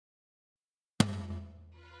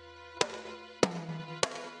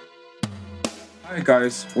Hi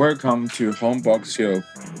guys, welcome to Boxshow,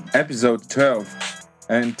 episode 12.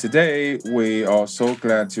 And today we are so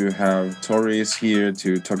glad to have Torres here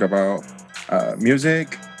to talk about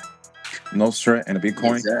music, Nostra, and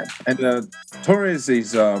Bitcoin. Yes, sir. And Torres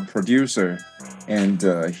is a producer, and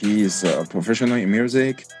he is a professional in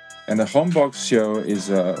music. And the Homebox Show is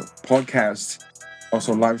a podcast,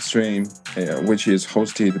 also live stream, which is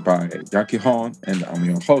hosted by Yaki Honne, and I'm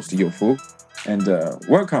your host, Yofu. And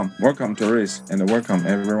welcome, Torres, and welcome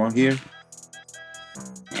everyone here.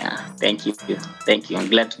 Yeah, thank you. Thank you.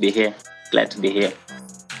 I'm glad to be here. Glad to be here.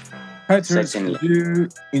 Hi, Torres. Certainly. Could you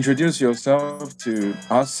introduce yourself to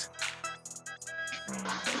us?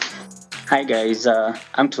 Hi, guys.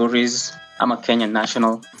 I'm Turiz. I'm a Kenyan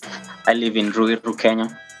national. I live in Ruiru,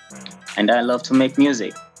 Kenya, and I love to make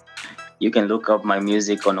music. You can look up my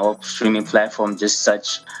music on all streaming platforms. Just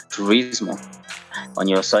search Turismo on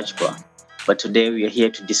your search bar. But today we are here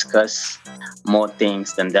to discuss more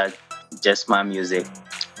things than that. Just my music,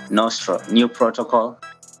 Nostra, new protocol,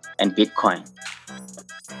 and Bitcoin.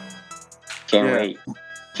 Can't Yeah, wait.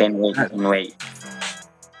 Can't wait. that, Can't wait.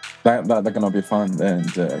 that gonna be fun,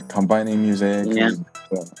 and combining music Yeah.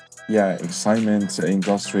 with excitement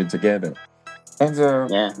industry together. And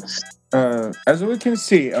Yeah. as we can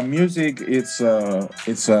see, music it's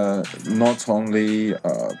not only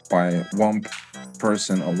by one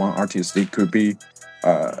person or one artist. It could be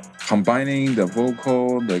combining the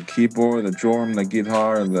vocal, the keyboard, the drum, the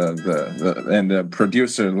guitar, and the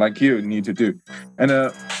producer like you need to do. And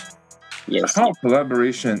Yes. how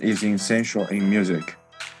collaboration is essential in music.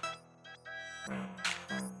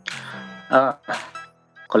 Uh,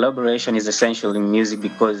 Collaboration is essential in music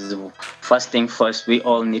because first thing first, we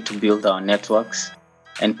all need to build our networks.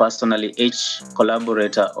 And personally, each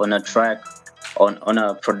collaborator on a track, on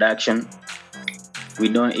a production, we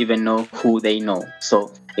don't even know who they know.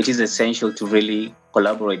 So it is essential to really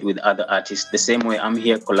collaborate with other artists. The same way I'm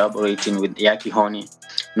here collaborating with Yaki Honne,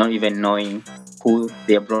 not even knowing who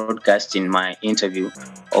they're broadcasting my interview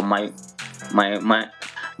or my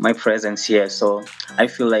my presence here. So I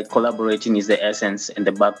feel like collaborating is the essence and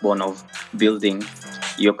the backbone of building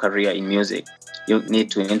your career in music. You need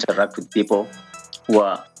to interact with people who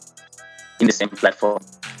are in the same platform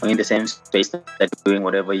or in the same space that you're doing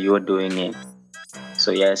whatever you're doing in. So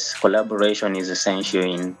yes, collaboration is essential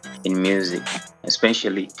in music,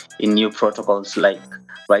 especially in new protocols like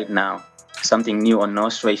right now. Something new on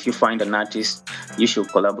Nostra. If you find an artist, you should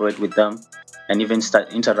collaborate with them and even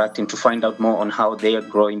start interacting to find out more on how they are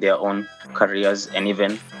growing their own careers and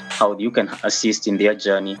even how you can assist in their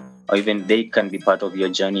journey or even they can be part of your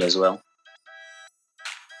journey as well.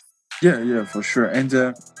 Yeah, for sure. And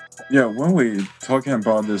when we talking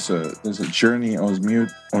about this journey on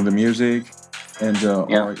the music, and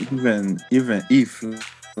Yeah. or even if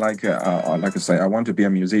like I say, I want to be a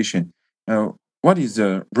musician. What is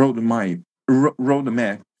the roadmap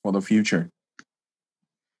for the future?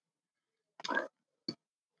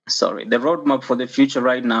 Sorry. The roadmap for the future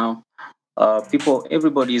right now,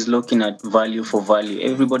 everybody is looking at value for value.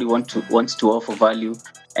 Everybody wants to offer value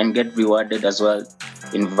and get rewarded as well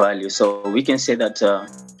in value. So we can say that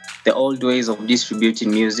the old ways of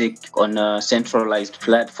distributing music on centralized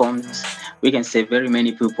platforms, we can say very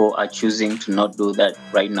many people are choosing to not do that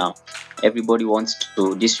right now. Everybody wants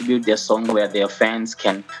to distribute their song where their fans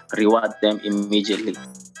can reward them immediately.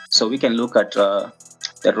 So we can look at the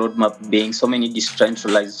roadmap being so many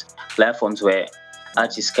decentralized platforms where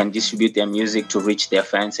artists can distribute their music to reach their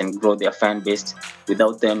fans and grow their fan base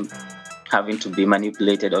without them having to be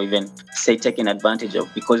manipulated or even say taken advantage of,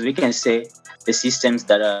 because we can say the systems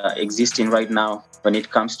that are existing right now when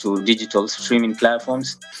it comes to digital streaming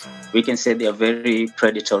platforms, we can say they are very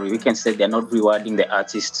predatory. We can say they're not rewarding the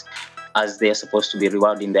artists as they're supposed to be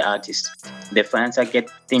rewarding the artists. The fans are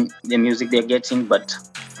getting the music they're getting, but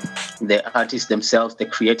the artists themselves, the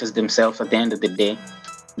creators themselves, at the end of the day,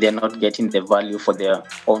 they're not getting the value for their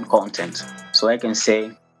own content. So I can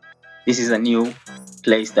say this is a new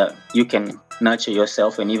place that you can nurture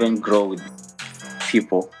yourself and even grow with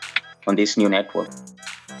people on this new network.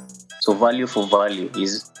 So value for value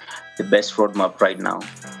is the best roadmap right now.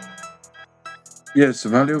 Yes,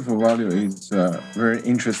 value for value is very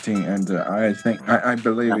interesting, and I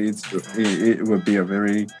believe Yeah. it will be a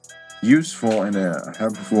very useful and a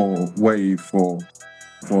helpful way for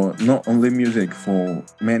not only music, for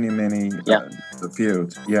many Yeah. the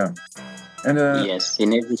field. Yeah, and Yes,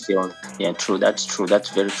 in every field. Yeah, true. That's true. That's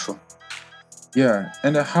very true.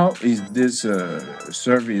 how is this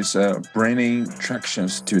service bringing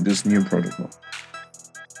tractions to this new protocol?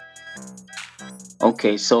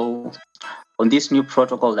 Okay, so on this new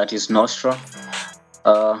protocol that is Nostra,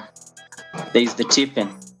 uh, There's the tipping.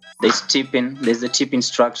 There's the tipping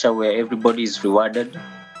structure where everybody is rewarded.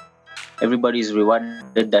 Everybody is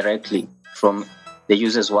rewarded directly from the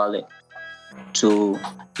user's wallet to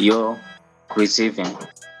your receiving.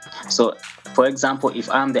 So, for example, if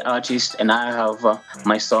I'm the artist and I have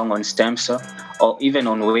my song on Stemster or even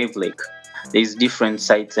on Wavelake, there's different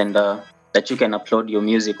sites and that you can upload your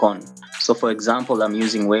music on. So, for example, I'm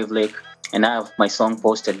using Wavelake and I have my song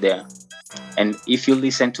posted there. And if you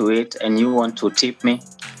listen to it and you want to tip me,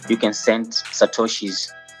 you can send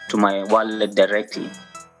satoshis to my wallet directly,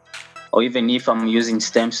 or even if I'm using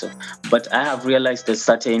Stemcell. But I have realized that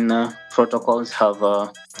certain protocols have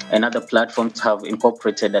and other platforms have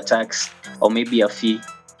incorporated a tax or maybe a fee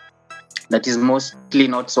that is mostly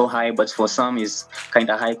not so high, but for some is kind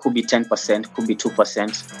of high. Could be 10%, could be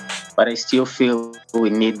 2%. But I still feel we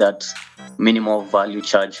need that minimal value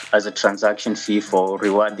charge as a transaction fee for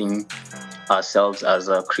rewarding ourselves as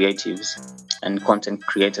creatives and content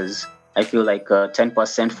creators. I feel like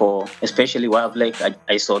 10% for, especially Wildlake,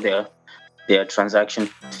 I saw their transaction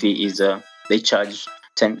fee is they charge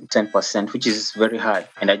 10%, which is very high.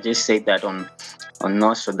 And I just said that on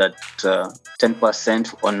Nostro that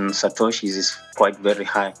 10% on Satoshis is quite very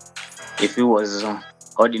high. If it was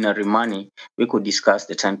ordinary money, we could discuss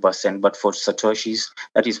the 10%, but for Satoshis,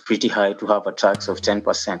 that is pretty high to have a tax of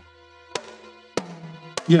 10%.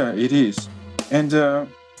 Yeah, it is. And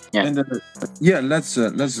Yeah. and yeah, let's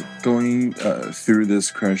going through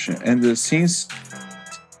this question. And since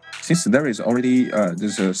there is already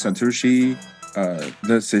there's a Satoshi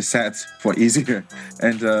there's a set for easier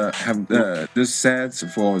and have this sets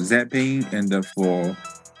for zapping and for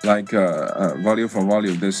like value for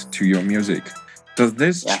value this to your music. Does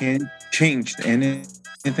this Yeah. changed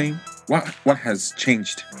anything? What has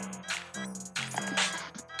changed?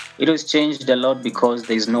 It has changed a lot because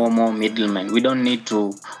there's no more middlemen. We don't need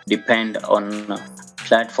to depend on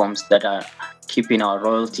platforms that are keeping our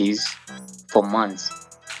royalties for months.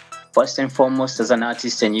 First and foremost, as an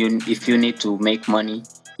artist, and if you need to make money,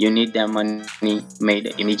 you need their money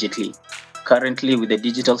made immediately. Currently, with the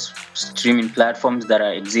digital streaming platforms that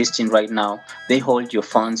are existing right now, they hold your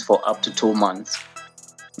funds for up to 2 months.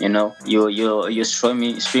 You know, you're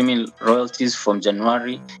streaming royalties from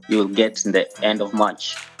January, you'll get in the end of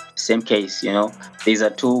March. Same case, there's a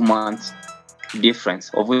 2 month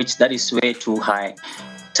difference, of which that is way too high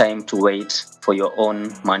time to wait for your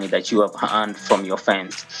own money that you have earned from your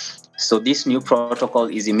fans. So this new protocol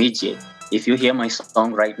is immediate. If you hear my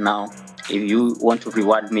song right now, if you want to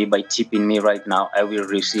reward me by tipping me right now, I will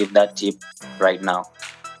receive that tip right now.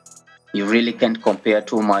 You really can't compare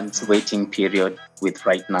 2 months waiting period with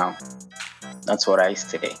right now. That's what I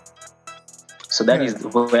say. So that is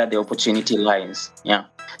where the opportunity lies. Yeah,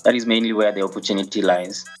 that is mainly where the opportunity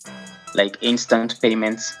lies. Like instant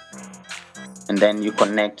payments, and then you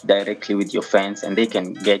connect directly with your fans and they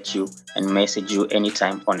can get you and message you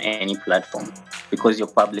anytime on any platform because your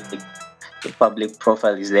public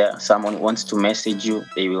profile is there. Someone wants to message you,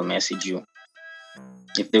 they will message you.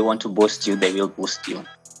 If they want to boost you, they will boost you.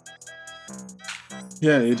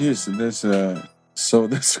 Yeah, it is. So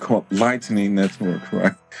that's called Lightning Network,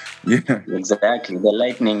 right? Yeah. Exactly, the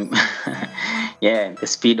lightning. Yeah, the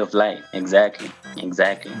speed of light. Exactly.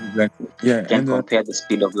 Exactly. You Yeah, can compare the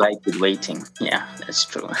speed of light with waiting. Yeah, that's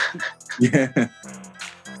true. yeah,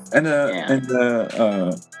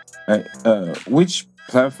 Yeah. which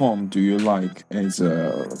platform do you like as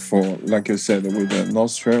for like you said with the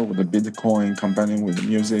Nostra with the Bitcoin combining with the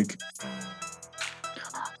music?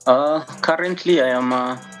 Currently, I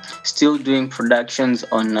am still doing productions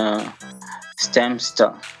on STEM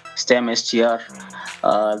STR.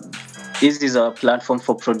 Uh, this is a platform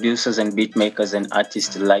for producers and beat makers and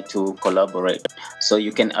artists who like to collaborate. So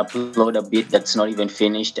you can upload a beat that's not even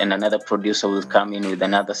finished, and another producer will come in with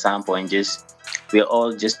another sample, and we're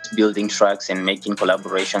all just building tracks and making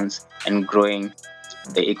collaborations and growing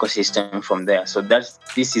the ecosystem from there. So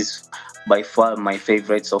this is by far my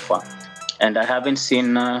favorite so far, and I haven't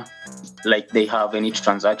seen like they have any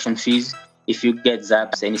transaction fees. If you get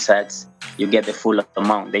zaps any sats, you get the full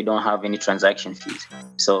amount. They don't have any transaction fees.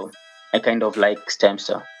 So I kind of like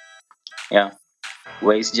Stemster. Yeah.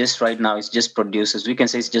 Where it's just right now, it's just producers. We can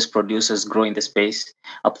say it's just producers growing the space,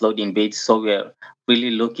 uploading beats. So we're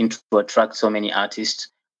really looking to attract so many artists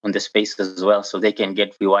on the space as well, so they can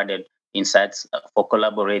get rewarded in sats for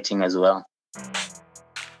collaborating as well.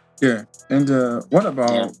 Yeah, and what Yeah.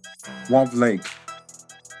 about Wolf Lake?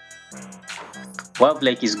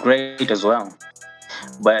 Wildlake is great as well.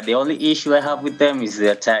 But the only issue I have with them is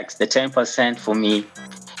their tax, the 10% for me.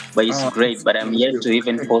 But it's great. It's But I'm yet to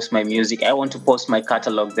even okay. post my music. I want to post my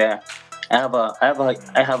catalog there. I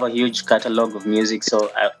have a huge catalog of music,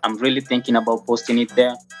 so I'm really thinking about posting it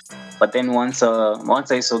there. But then once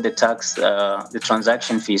I saw the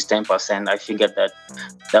transaction fee is 10%, I figured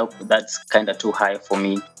that's kind of too high for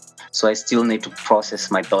me. So I still need to process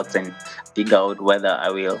my thoughts and figure out whether I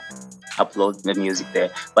will upload the music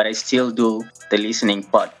there. But I still do the listening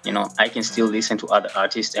part. I can still listen to other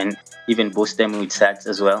artists and even boost them with stats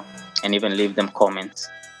as well, and even leave them comments.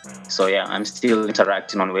 So yeah, I'm still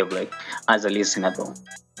interacting on Wavelake as a listener though.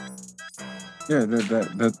 Yeah,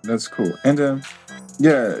 that's cool. And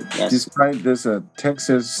yeah, Yes. despite this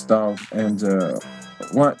Texas stuff and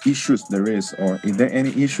what issues there is there any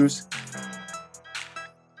issues?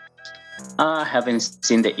 I haven't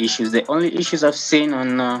seen the issues. The only issues I've seen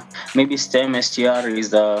on maybe STEM STR is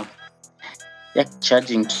they're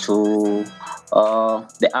charging to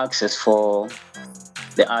the access for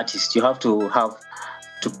the artist. You have to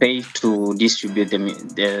pay to distribute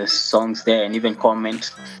the songs there and even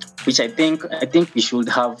comment, which I think we should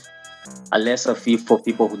have a lesser fee for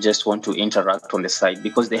people who just want to interact on the site,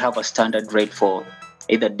 because they have a standard rate for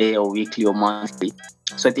either day or weekly or monthly.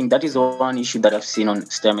 So I think that is one issue that I've seen on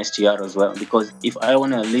STEM STR as well. Because if I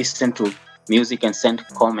want to listen to music and send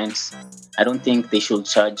comments, I don't think they should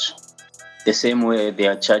charge the same way they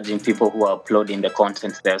are charging people who are uploading the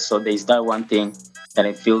content there. So there's that one thing that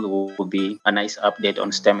I feel will be a nice update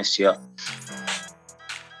on STEM STR.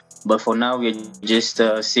 But for now, we're just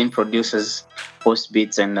seeing producers post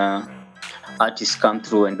beats and artists come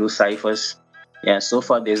through and do ciphers. Yeah, so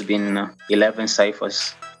far there's been 11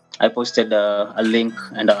 ciphers. I posted a link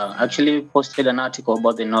and actually posted an article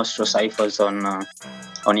about the Nostro ciphers on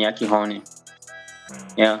Yaki Honne.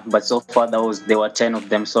 Yeah, but so far there were 10 of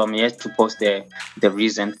them. So I'm yet to post the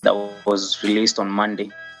recent that was released on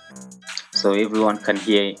Monday, so everyone can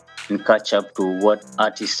hear and catch up to what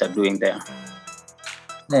artists are doing there.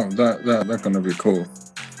 Oh, that gonna be cool.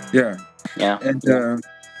 Yeah, Yeah. and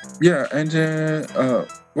yeah, and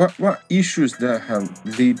what issues that have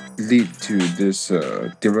lead to this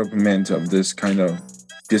development of this kind of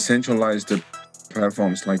decentralized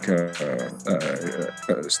platforms like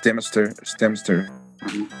Stemster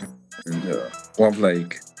and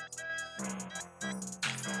Wavelake.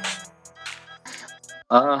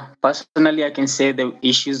 Personally, I can say the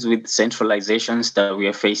issues with centralizations that we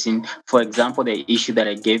are facing. For example, the issue that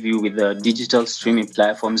I gave you with the digital streaming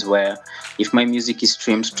platforms, where if my music is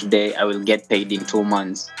streamed today, I will get paid in 2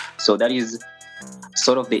 months. So that is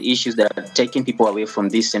sort of the issues that are taking people away from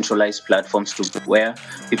these centralized platforms to where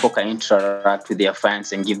people can interact with their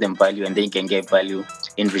fans and give them value, and they can get value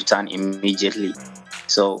in return immediately.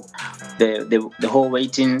 So the whole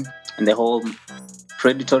waiting and the whole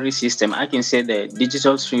predatory system, I can say the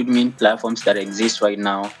digital streaming platforms that exist right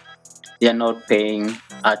now, they are not paying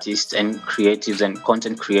artists and creatives and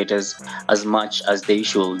content creators as much as they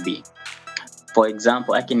should be. For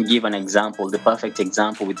example, I can give an example, the perfect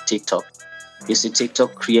example with TikTok. You see,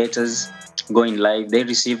 TikTok creators going live, they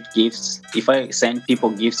received gifts. If I send people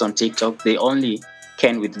gifts on TikTok, they only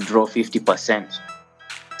can withdraw 50%.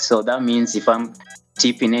 So that means if I'm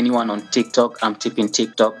tipping anyone on TikTok, I'm tipping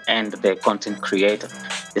TikTok and the content creator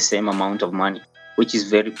the same amount of money, which is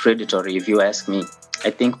very predatory if you ask me. I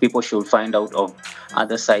think people should find out of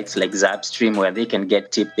other sites like Zapstream where they can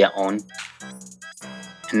get tipped their own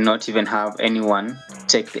and not even have anyone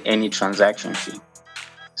take any transaction fee.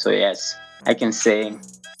 So yes, I can say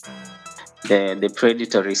the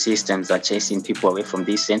predatory systems are chasing people away from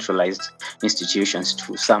these centralized institutions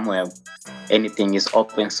to somewhere anything is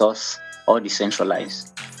open source or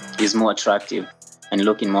decentralized is more attractive and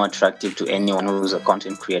looking more attractive to anyone who's a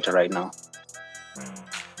content creator right now.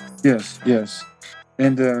 Yes.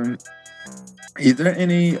 And is there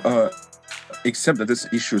any except that these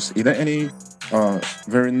issues, is there any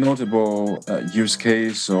very notable use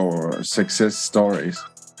case or success stories?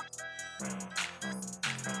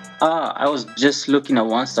 I was just looking at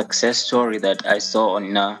one success story that I saw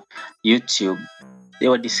on YouTube. They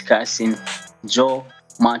were discussing Joe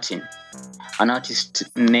Martin, an artist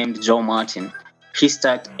named Joe Martin. He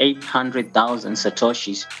stacked 800,000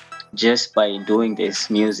 satoshis just by doing this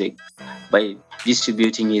music, by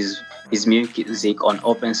distributing his music on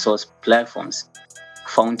open source platforms,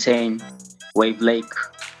 Fountain, Wavelake,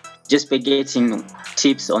 just by getting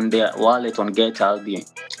tips on their wallet on GetAlbi,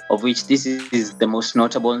 of which this is the most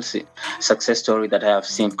notable success story that I have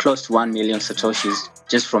seen. Close to 1 million satoshis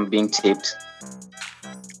just from being tipped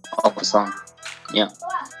off a song. Yeah.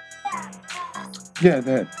 Yeah,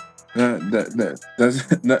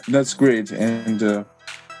 that's great. And Yeah.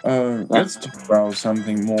 let's talk about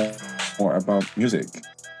something more about music.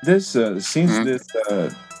 This since Mhm. this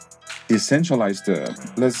decentralized,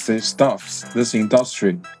 let's say, stuffs, this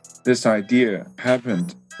industry, this idea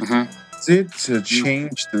happened, Mm-hmm. did it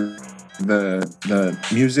change the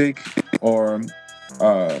music, or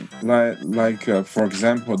for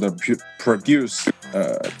example, the produce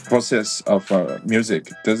process of music?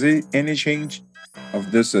 Does it any change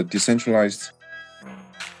of this decentralization?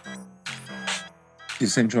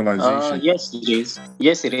 Yes, it is.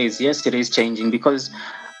 Yes, it is. Yes, it is changing because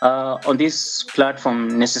on this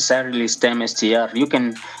platform, necessarily STEM STR, you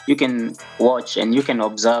can watch and you can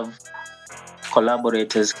observe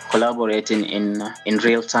collaborators collaborating in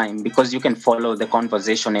real time, because you can follow the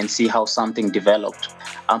conversation and see how something developed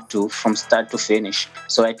up to from start to finish.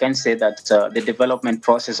 So I can say that the development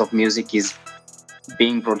process of music is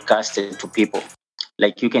being broadcasted to people.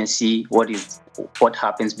 Like you can see what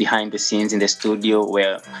happens behind the scenes in the studio,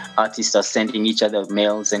 where artists are sending each other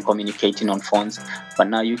mails and communicating on phones. But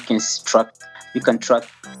now you can track you can track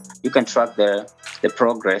the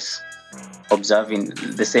progress, observing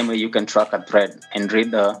the same way you can track a thread and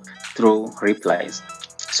read through replies.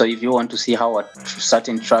 So if you want to see how a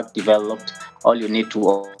certain track developed, all you need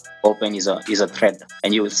to open is a thread,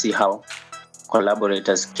 and you will see how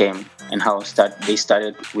collaborators came and how they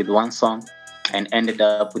started with one song and ended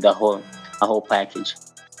up with a whole package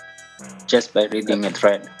just by reading a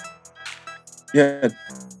thread. Yeah.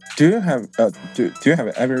 Do you have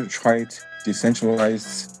ever tried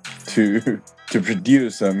decentralized to to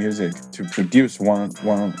produce music, to produce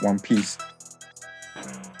one piece?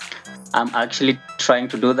 I'm actually trying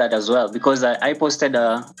to do that as well, because I posted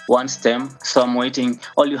one stem, so I'm waiting.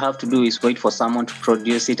 All you have to do is wait for someone to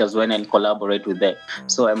produce it as well and collaborate with them.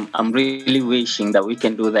 So I'm really wishing that we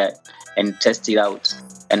can do that and test it out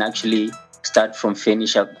and actually start from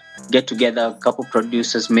finish up. Get together a couple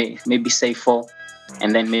producers, maybe say four,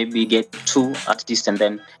 and then maybe get two artists, and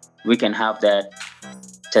then we can have that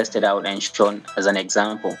tested out and shown as an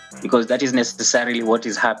example, because that is necessarily what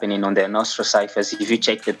is happening on the Nostra ciphers. If you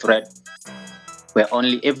check the thread, where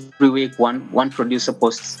only every week one producer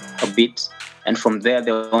posts a beat, and from there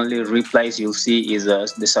the only replies you'll see is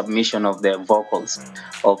the submission of the vocals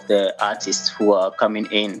of the artists who are coming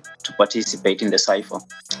in to participate in the cipher.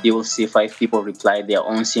 You will see five people reply their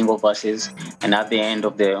own single verses, and at the end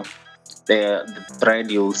of the thread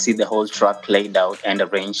you'll see the whole track laid out and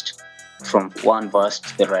arranged from one verse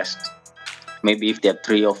to the rest. Maybe if there are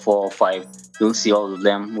three or four or five, you'll see all of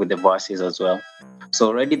them with the verses as well. So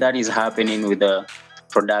already that is happening with the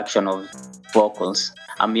production of vocals.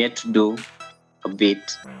 I'm yet to do a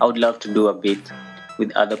bit. I would love to do a bit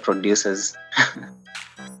with other producers.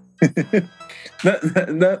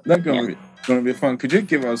 That Yeah. gonna be fun. Could you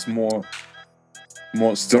give us more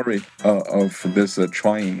story of this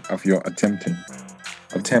trying of your attempt?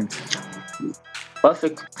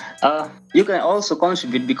 Perfect. You can also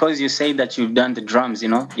contribute, because you say that you've done the drums.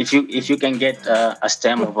 If you can get a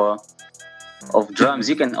stem of drums,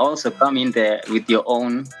 you can also come in there with your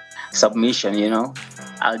own submission.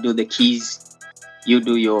 I'll do the keys, you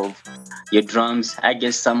do your drums. I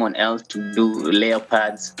guess someone else to do layer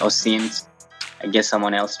pads or synths. I guess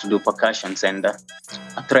someone else to do percussions, and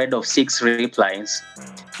a thread of 6 replies.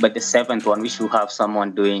 But the seventh one, we should have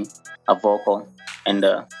someone doing a vocal, and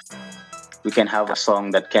we can have a song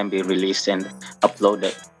that can be released and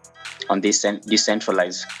uploaded on this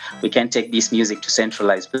decentralized. We can't take this music to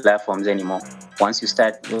centralized platforms anymore. Once you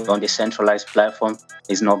start on the centralized platform,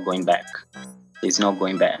 there's no going back. There's no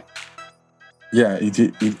going back. Yeah, it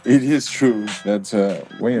is true that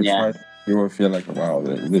when you Yeah, try, you will feel like, wow,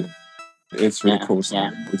 it's really yeah, cool yeah,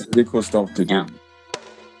 stuff. It's really cool stuff to yeah, do.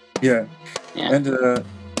 Yeah, yeah. and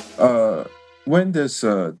uh, when this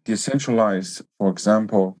decentralized, for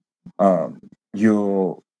example,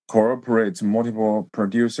 you cooperate multiple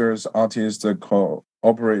producers, artists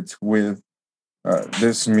cooperate with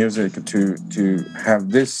this music to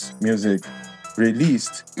have this music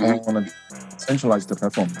released Mhm. on a centralized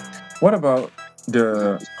platform. What about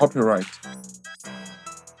the copyright?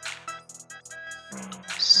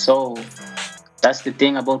 So that's the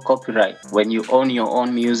thing about copyright. When you own your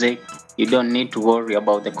own music, you don't need to worry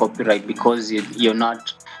about the copyright, because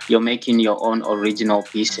you're making your own original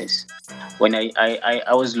pieces. When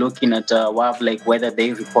I was looking at WAV, like whether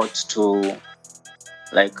they report to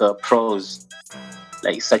like pros,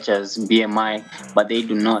 like such as BMI, but they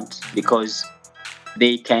do not, because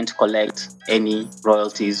they can't collect any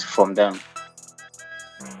royalties from them.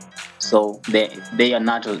 So they are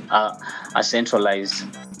not a centralized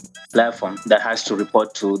platform that has to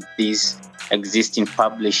report to these existing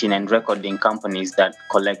publishing and recording companies that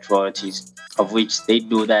collect royalties, of which they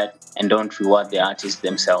do that and don't reward the artists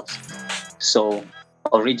themselves. So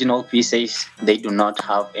original pieces, they do not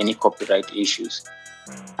have any copyright issues.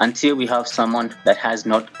 Until we have someone that has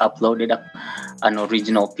not uploaded an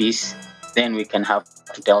original piece, then we can have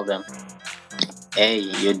to tell them, hey,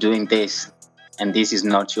 you're doing this, and this is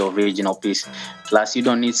not your original piece. Plus, you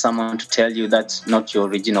don't need someone to tell you that's not your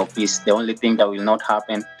original piece. The only thing that will not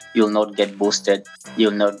happen, you'll not get boosted,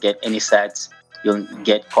 you'll not get any sats, you'll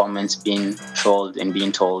get comments being trolled and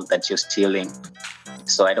being told that you're stealing.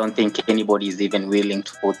 So I don't think anybody is even willing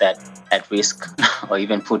to put that at risk or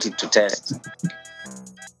even put it to test.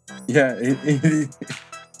 Yeah, it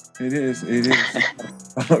is. It is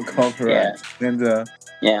copyright. Yeah. And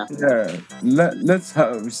Yeah. yeah, let's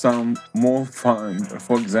have some more fun.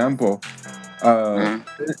 For example, Mhm.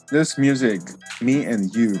 this music, me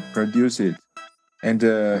and you produce it, and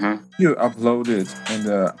Mhm. you upload it,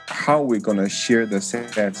 and how we gonna share the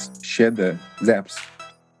sets, share the zaps.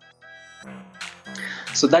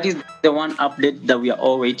 So that is the one update that we are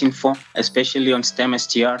all waiting for, especially on STEM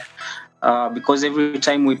STR, because every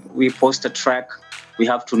time we post a track, we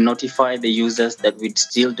have to notify the users that we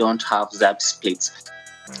still don't have Zap splits.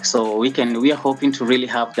 So we are hoping to really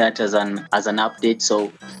have that as an update.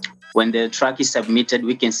 So when the track is submitted,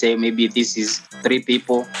 we can say maybe this is 3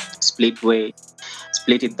 people split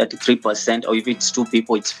it 33%, or if it's 2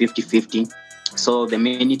 people, it's 50-50. So the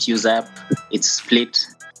minute you zap, it's split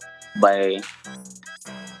by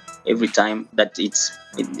every time that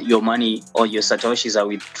your money or your satoshis are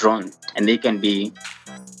withdrawn, and they can be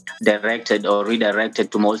directed or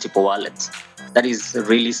redirected to multiple wallets. That is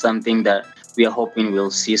really something that we are hoping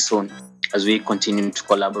we'll see soon as we continue to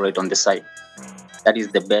collaborate on the site. That is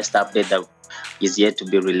the best update that is yet to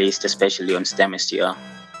be released, especially on STEM STR.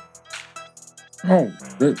 Oh,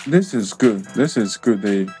 this is good. This is good.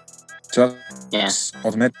 They just Yeah.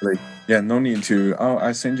 automatically. Yeah, no need to. Oh,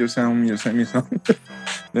 I send you some. You send me some.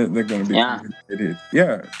 They're gonna be Yeah. complicated.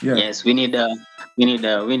 Yeah, yeah. Yes, we need a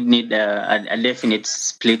definite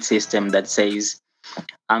split system that says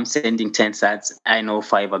I'm sending 10 sats. I know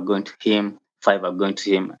 5 are going to him, 5 are going to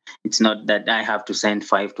him. It's not that I have to send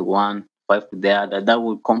 5 to one, 5 to the other. That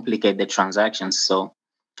would complicate the transactions. So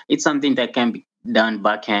it's something that can be done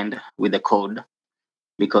backhand with the code,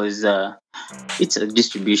 because it's a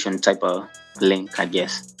distribution type of link, I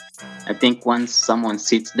guess. I think once someone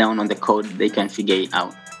sits down on the code, they can figure it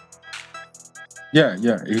out. Yeah,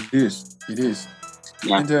 yeah, it is. It is.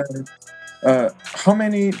 Yeah. And how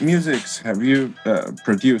many musics have you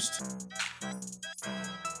produced?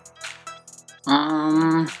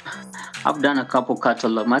 Um, I've done a couple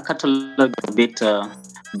catalog. My catalog is a bit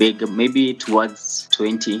big, maybe towards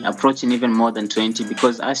 20, approaching even more than 20,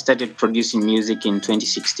 because I started producing music in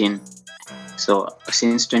 2016. So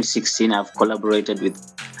since 2016, I've collaborated with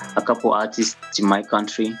a couple artists in my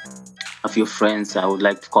country, a few friends. I would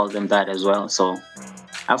like to call them that as well. So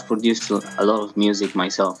I've produced a lot of music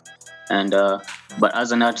myself, and but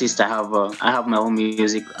as an artist, I have my own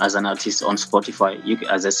music as an artist on Spotify.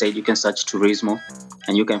 As I said, you can search Turismo,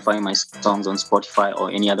 and you can find my songs on Spotify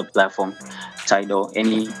or any other platform, Tidal,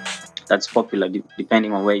 any that's popular,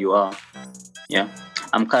 depending on where you are. Yeah,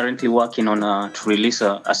 I'm currently working on to release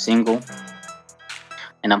a single,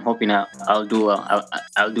 and I'm hoping I'll do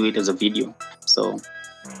it as a video. So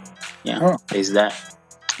yeah, Oh, there's that.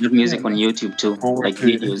 Good yeah. music on YouTube too, Forward like to.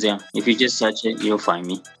 videos. Yeah, if you just search it, you'll find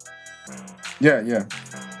me. Yeah, yeah,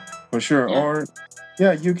 for sure. Yeah. Or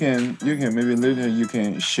yeah, you can maybe later you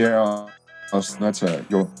can share us that's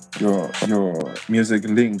your music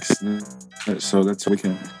links, so that's we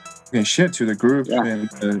can share to the group Yeah,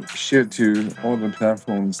 and share to all the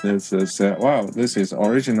platforms. That's say, wow, this is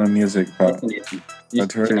original music. definitely,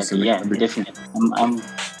 Tourist. definitely. Yeah, definitely.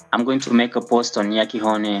 I'm going to make a post on Yaki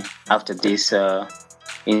Honne after this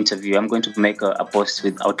interview. I'm going to make a post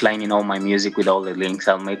with outlining all my music with all the links.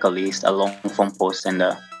 I'll make a list, a long form post, and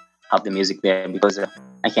have the music there, because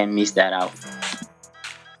I can't miss that out.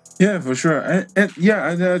 Yeah, for sure. And yeah,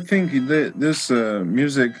 I think this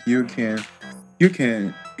music you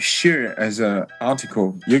can share as an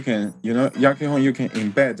article. Yakihon, you can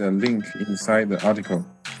embed a link inside the article.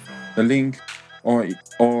 The link, or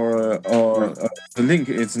Mm. the link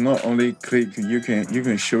is not only click. You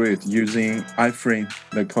can show it using iframe,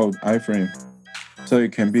 the code iframe, so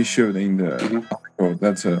it can be showed in the Mhm. article.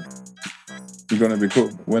 That's you're gonna be cool.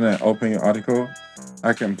 When I open your article,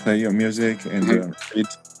 I can play your music and Mhm.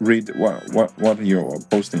 read what you're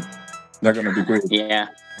posting. That's gonna be great. Yeah,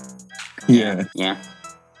 yeah, Yeah, yeah.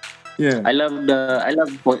 yeah. I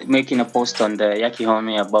love making a post on the Yaki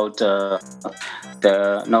Honne about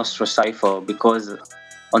the Nostro cipher, because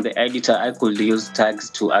on the editor I could use tags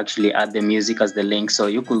to actually add the music as the link, so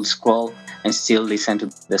you could scroll and still listen to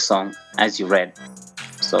the song as you read.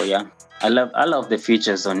 So yeah, I love the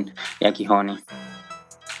features on Yaki Honne.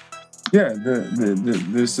 Yeah,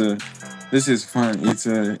 this is fun.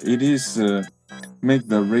 It is make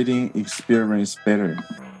the reading experience better.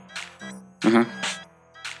 Hmm.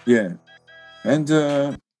 Yeah, and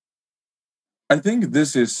I think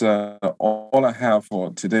this is all I have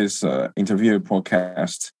for today's interview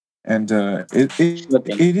podcast. And Sure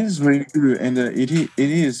thing. it is really good, and it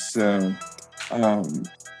is um,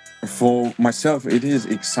 for myself. It is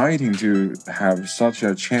exciting to have such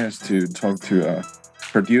a chance to talk to a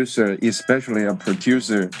producer, especially a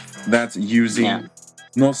producer that's Yeah. using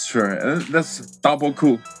Nostra. That's double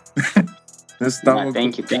cool. That's Yeah. double cool.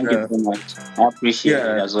 Thank you so much. I appreciate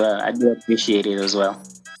it Yeah, as well. I do appreciate it as well.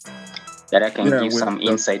 That I can yeah. give some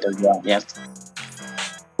insight as well. Yes.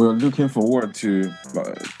 We're looking forward to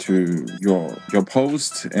your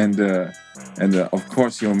post and of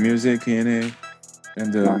course your music in it,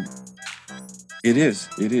 and Yeah. it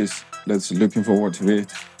is. Let's looking forward to it.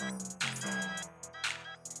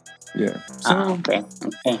 Yeah. Ah, So okay.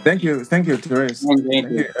 Okay. thank you, Therese. I enjoyed Thank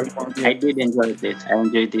it. you, everyone. I Yeah, did enjoy this. I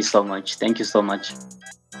enjoyed this so much. Thank you so much.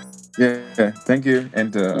 yeah. Thank you,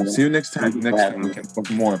 and Yeah. see you next time. Thank you Next for time we having me. can talk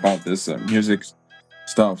more about this music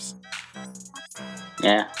stuffs.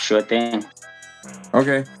 Yeah. Sure thing.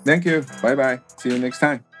 Okay. Thank you. Bye bye. See you next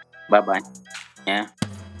time. Bye bye. Yeah.